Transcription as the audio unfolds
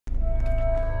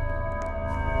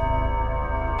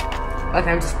Okay,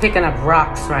 I'm just picking up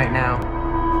rocks right now.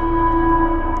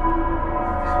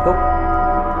 Oh.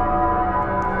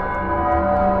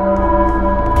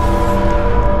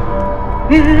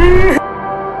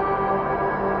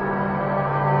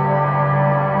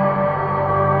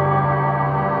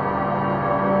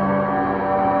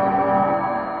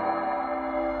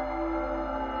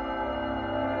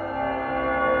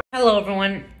 Hello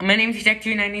everyone, my name is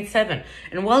Jack2987,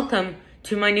 and welcome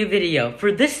to my new video.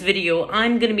 For this video,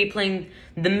 I'm gonna be playing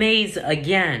The Maze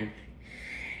again.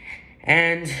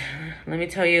 And let me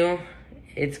tell you,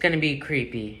 it's gonna be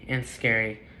creepy and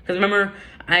scary. Because remember,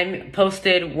 I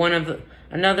posted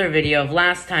another video of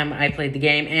last time I played the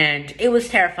game, and it was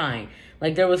terrifying.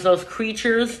 Like, there was those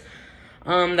creatures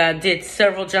that did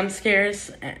several jump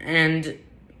scares, and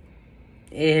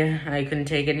I couldn't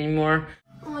take it anymore.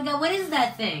 Oh my god, what is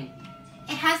that thing?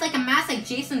 It has like a mask like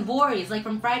Jason Voorhees, like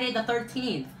from Friday the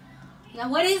 13th. Now,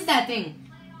 what is that thing?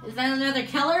 Is that another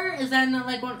killer? Is that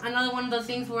another one of those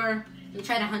things where they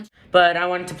try to hunt? But I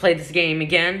wanted to play this game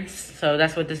again, so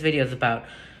that's what this video is about.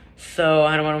 So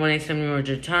I don't want to waste any more of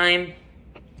your time.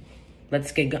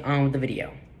 Let's get on with the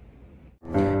video.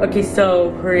 Okay, so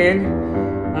we're in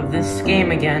of this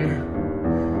game again.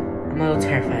 I'm a little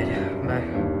terrified, but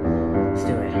let's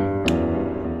do it.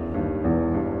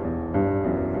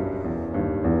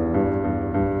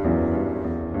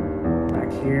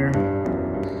 Here.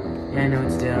 Yeah, I know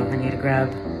what to do. I need to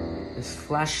grab this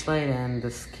flashlight and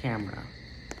this camera.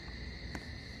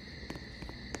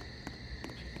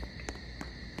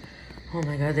 Oh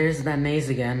my god, there's that maze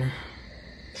again.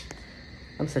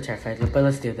 I'm so terrified, but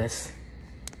let's do this.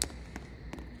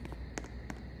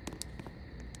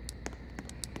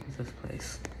 What's this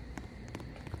place?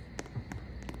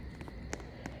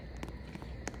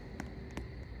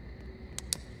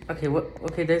 Okay,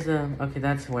 okay, okay,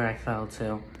 that's where I fell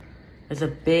to. There's a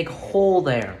big hole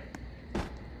there.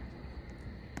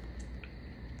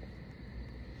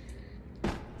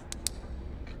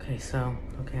 Okay,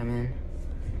 okay, I'm in.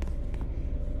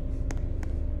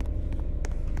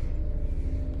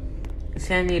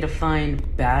 See, I need to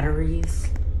find batteries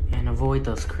and avoid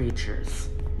those creatures.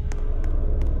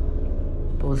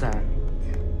 What was that?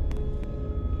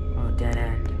 Oh, dead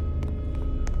end.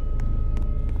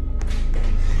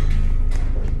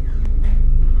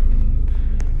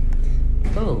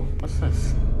 Oh, what's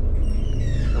this?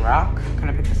 A rock? Can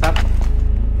I pick this up?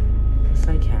 Yes,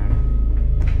 I can.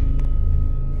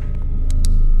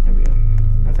 There we go.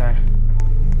 I thought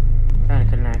I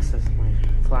couldn't access my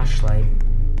flashlight.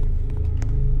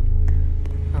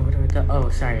 Oh, where do I go? Oh,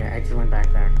 sorry, I just went back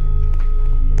there.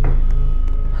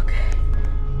 Okay.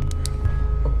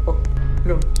 Oh,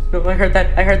 no, I heard that.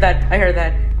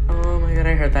 Oh my god,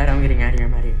 I heard that. I'm getting out of here,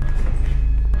 I'm out of here.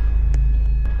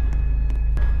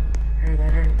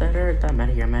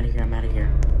 I'm out of here.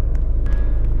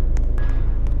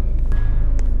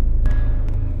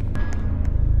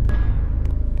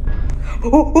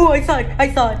 Oh, I saw it.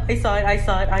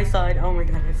 Oh my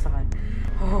god, I saw it.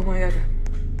 Oh my god.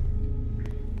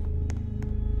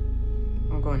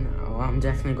 I'm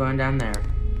definitely going down there.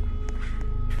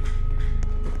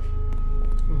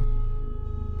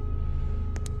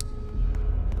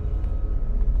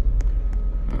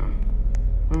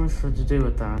 What am I supposed to do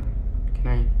with that?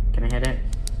 Can I hit it?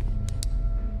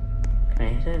 Can I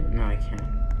hit it? No, I can't.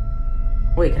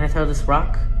 Wait, can I throw this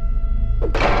rock?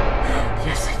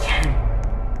 Yes, I can.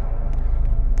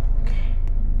 Okay.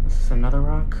 This is another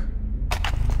rock.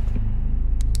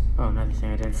 Oh, another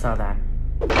thing, I didn't saw that.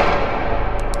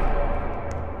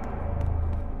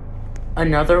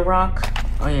 Another rock?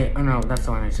 Oh yeah, oh no, that's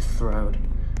the one I just throwed.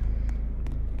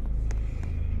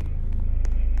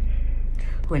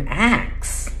 Oh, an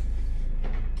axe.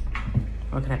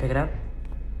 Oh, can I pick it up?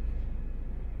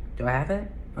 Do I have it?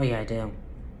 Oh yeah, I do.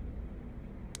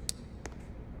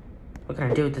 What can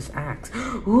I do with this axe?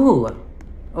 Ooh!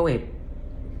 Oh wait.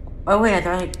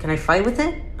 Can I fight with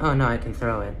it? Oh no, I can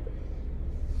throw it.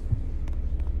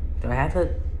 Do I have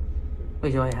it?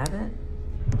 Wait, do I have it?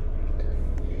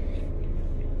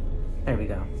 There we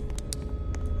go.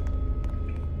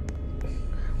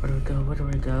 Where do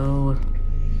I go?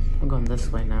 I'm going this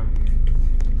way now.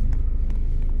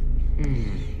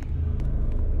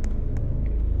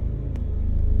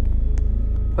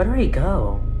 Where do I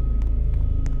go?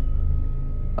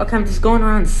 Okay, I'm just going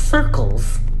around in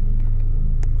circles.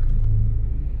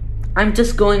 I'm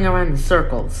just going around in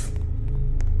circles.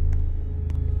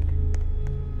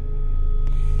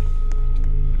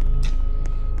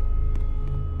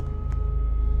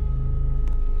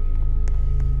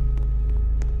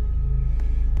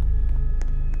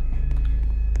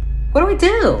 What do I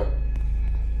do?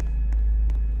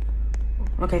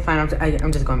 Okay, fine.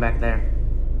 I'm just going back there.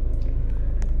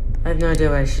 I have no idea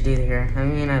what I should do here. I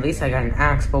mean, at least I got an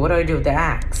axe, but what do I do with the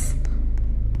axe?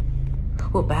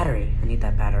 Oh, battery. I need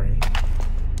that battery.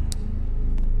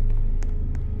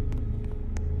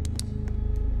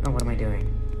 Oh, what am I doing?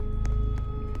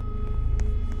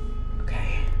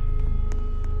 Okay.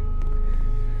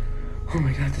 Oh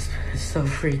my god, this is so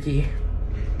freaky.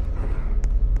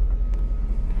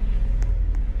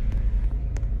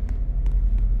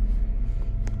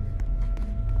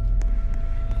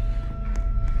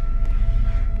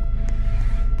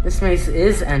 This maze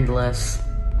is endless.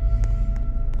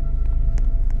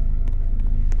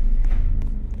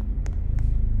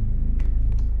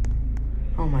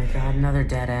 Oh my god, another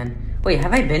dead end. Wait,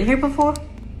 have I been here before?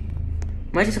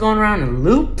 Am I just going around in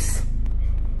loops?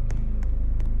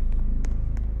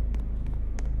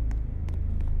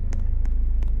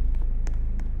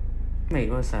 Wait,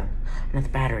 what's that? Another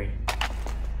battery.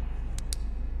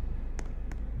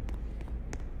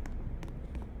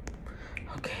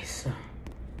 Okay, so...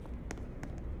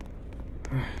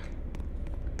 Alright.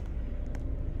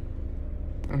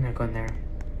 I'm not going there.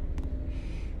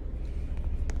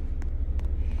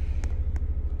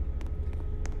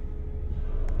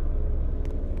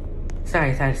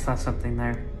 Sorry, I thought I saw something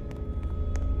there.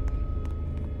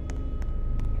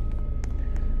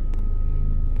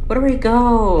 Where do we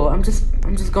go? I'm just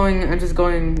going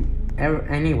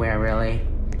anywhere, really.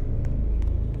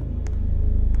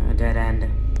 A dead end.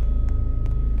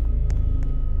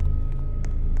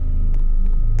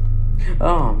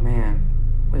 Oh, man.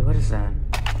 Wait, what is that?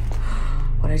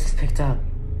 What I just picked up?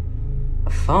 A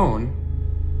phone?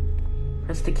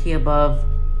 Press the key above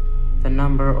the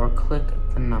number or click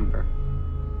the number.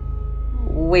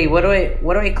 Wait, what do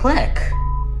I click?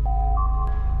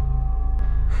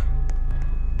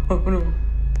 Oh no.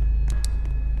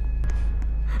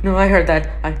 No, I heard that.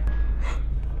 I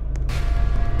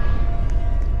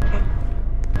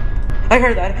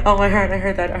heard that. Oh, I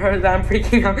heard that. I'm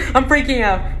freaking out. I'm freaking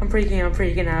out.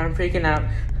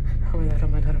 Oh my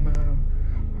god.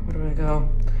 Where do I go?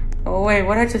 Oh wait,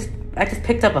 I just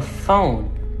picked up a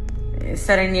phone. It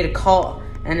said I need to call,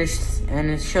 and it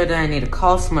showed that I need to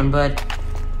call someone, but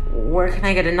where can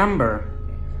I get a number?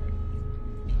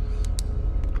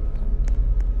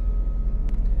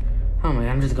 Oh my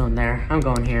god, I'm just going there. I'm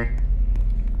going here.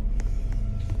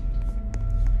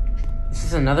 Is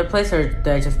this another place, or did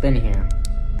I just been here?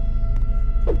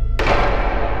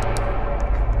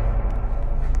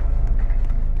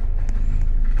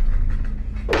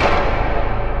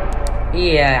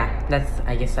 Yeah,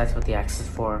 I guess that's what the axe is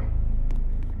for.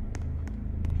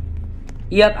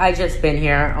 Yep, I just been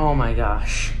here. Oh my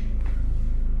gosh.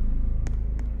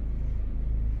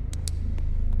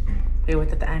 Wait, where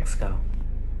did the axe go?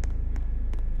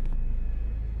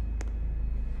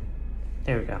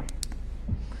 There we go.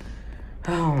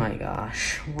 Oh my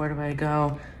gosh, where do I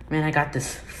go? Man, I got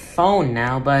this phone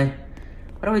now, but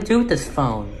what do I do with this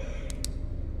phone?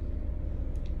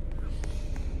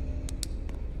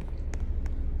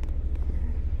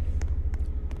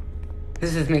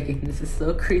 This is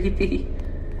so creepy.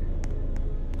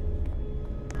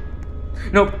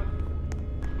 Nope.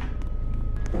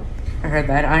 I heard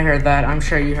that. I'm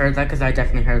sure you heard that, because I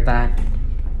definitely heard that.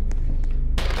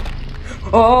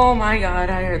 Oh my god,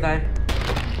 I heard that.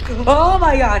 Oh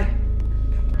my god!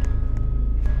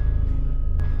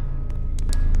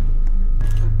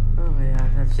 Oh my god,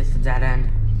 that's just a dead end.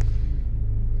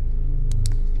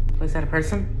 Was that a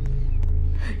person?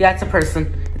 Yeah, it's a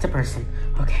person. It's a person.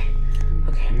 Okay.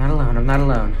 Okay, I'm not alone.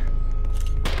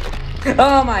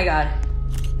 Oh my god!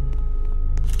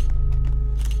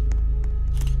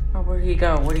 Oh, where'd he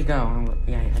go?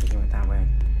 Yeah, I had to go that way.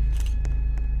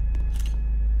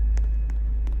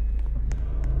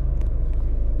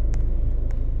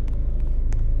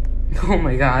 Oh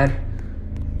my god.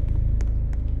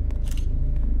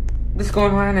 Just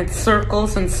going around in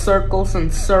circles and circles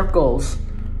and circles.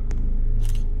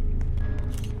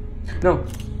 No.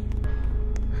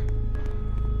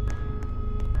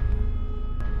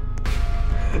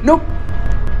 Nope.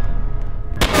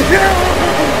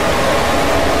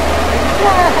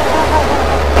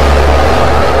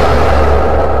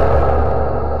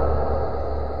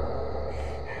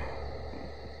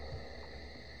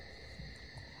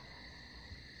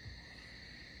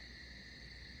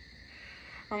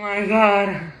 Oh my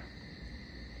god.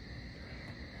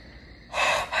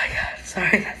 Oh my god.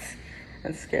 Sorry, that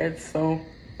scared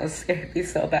me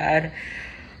so bad.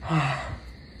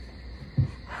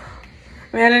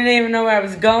 Man, I didn't even know where I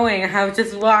was going. I was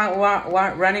just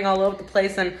running all over the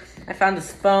place, and I found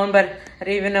this phone, but I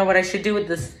didn't even know what I should do with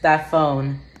that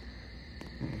phone.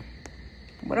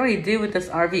 What do I do with this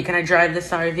RV? Can I drive this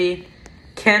RV?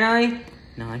 Can I?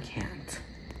 No, I can't.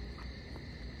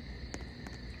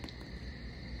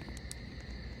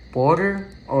 Border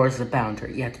or is it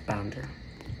boundary? Yeah, it's boundary.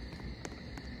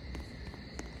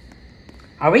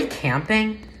 Are we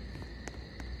camping?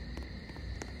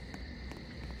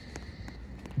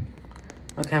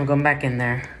 Okay, I'm going back in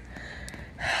there.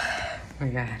 Oh my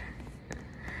god.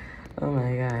 Oh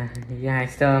my god. Yeah, I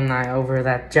still am not over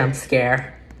that jump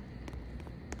scare.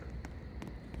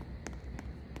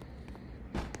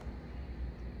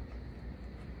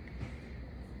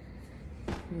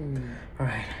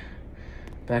 Alright.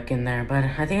 Back in there, but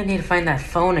I think I need to find that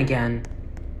phone again.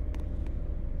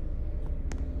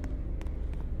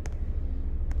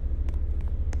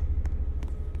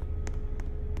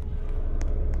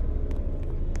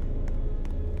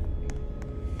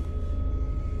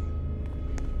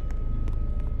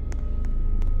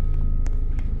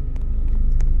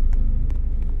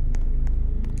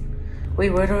 Wait,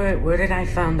 where did I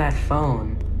find that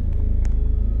phone?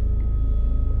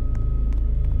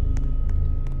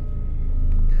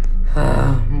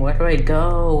 Where do I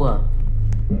go?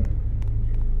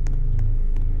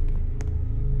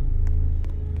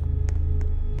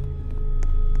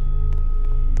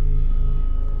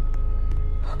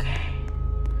 Okay,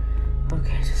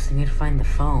 I just need to find the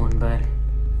phone, but...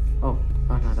 Oh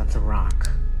no, that's a rock.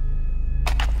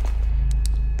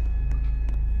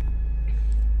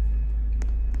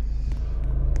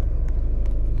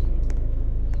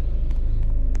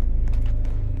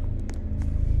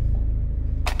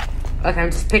 Okay,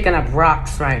 I'm just picking up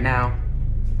rocks right now.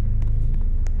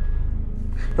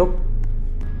 Nope.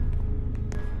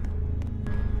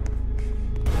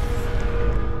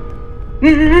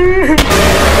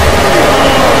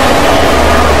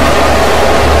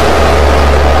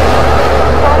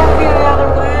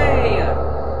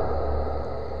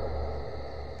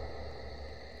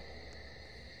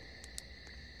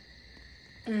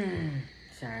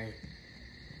 Sorry.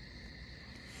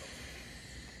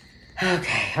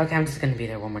 Okay, I'm just gonna be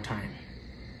there one more time.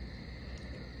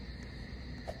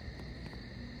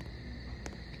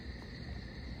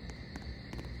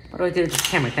 What do I do with this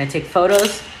camera? Can I take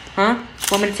photos? Huh?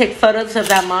 Want me to take photos of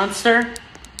that monster?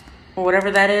 Or whatever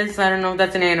that is? I don't know if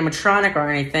that's an animatronic or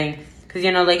anything. Because,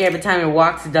 you know, like, every time it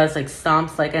walks, it does, like,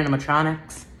 stomps like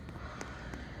animatronics.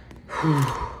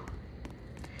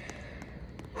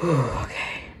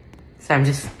 Okay. So I'm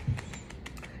just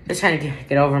trying to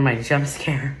get over my jump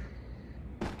scare.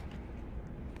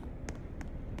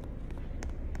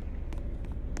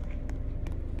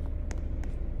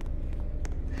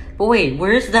 But wait,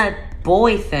 where's that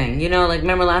boy thing? You know, like,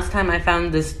 remember last time I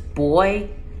found this boy?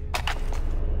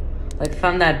 Like,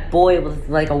 found that boy with,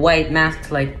 like, a white mask,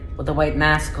 like, with a white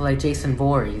mask, like Jason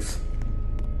Voorhees.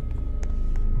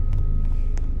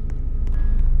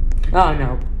 Oh,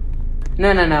 no. No,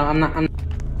 I'm not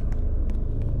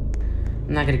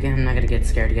gonna get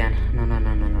scared again. No.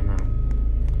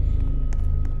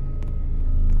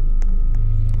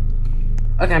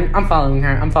 Okay, I'm following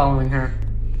her.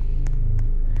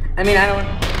 I mean, I don't...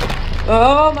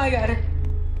 Oh my god.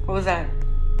 What was that?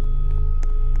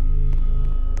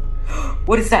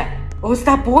 What is that? Oh, it's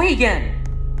that boy again.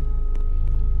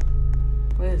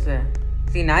 What is that?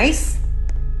 Is he nice?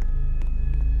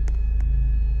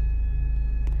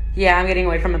 Yeah, I'm getting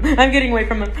away from him.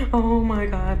 Oh my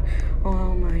god.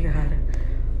 Oh my god.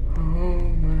 Oh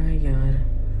my god.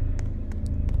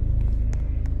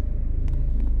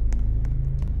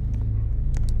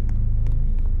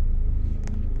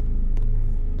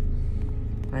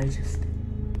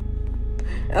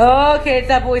 Okay, it's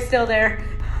that boy still there.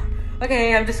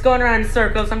 Okay, I'm just going around in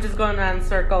circles.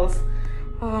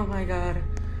 Oh my god.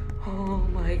 Oh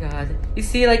my god. You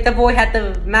see, like, the boy had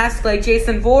the mask like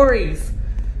Jason Voorhees.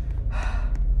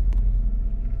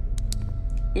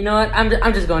 You know what?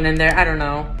 I'm just going in there. I don't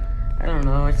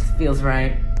know. It just feels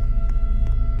right.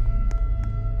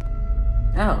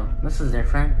 Oh, this is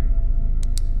different.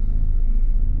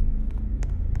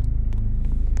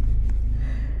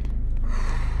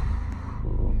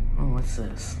 Oh, what's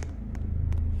this?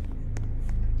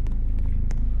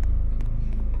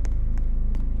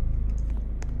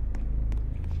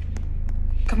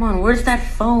 Come on, where's that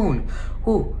phone?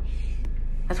 Ooh,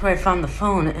 that's where I found the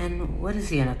phone. And what is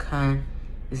he in a con?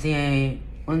 Is he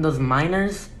one of those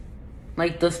miners?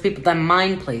 Like those people that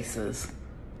mine places.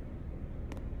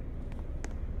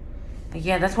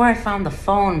 Yeah, that's where I found the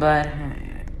phone, but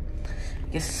I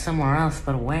guess it's somewhere else,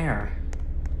 but where?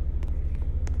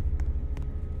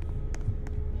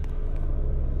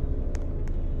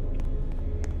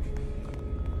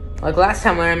 Like last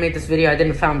time when I made this video, I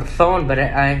didn't find the phone, but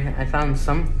I found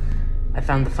some I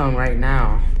found the phone right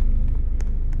now.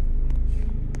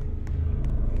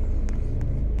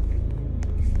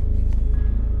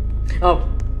 Oh.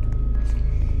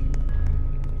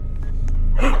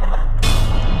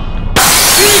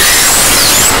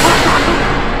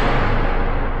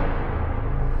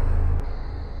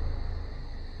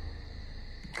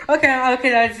 Okay,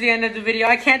 that's the end of the video.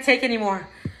 I can't take anymore.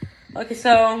 Okay,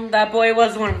 so that boy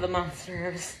was one of the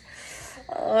monsters.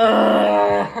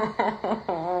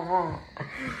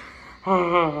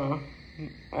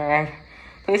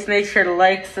 Please make sure to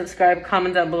like, subscribe,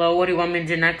 comment down below. What do you want me to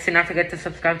do next? And don't forget to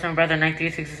subscribe to my brother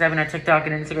Nike367 on TikTok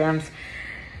and Instagrams.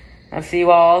 I'll see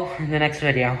you all in the next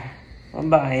video.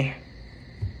 Bye.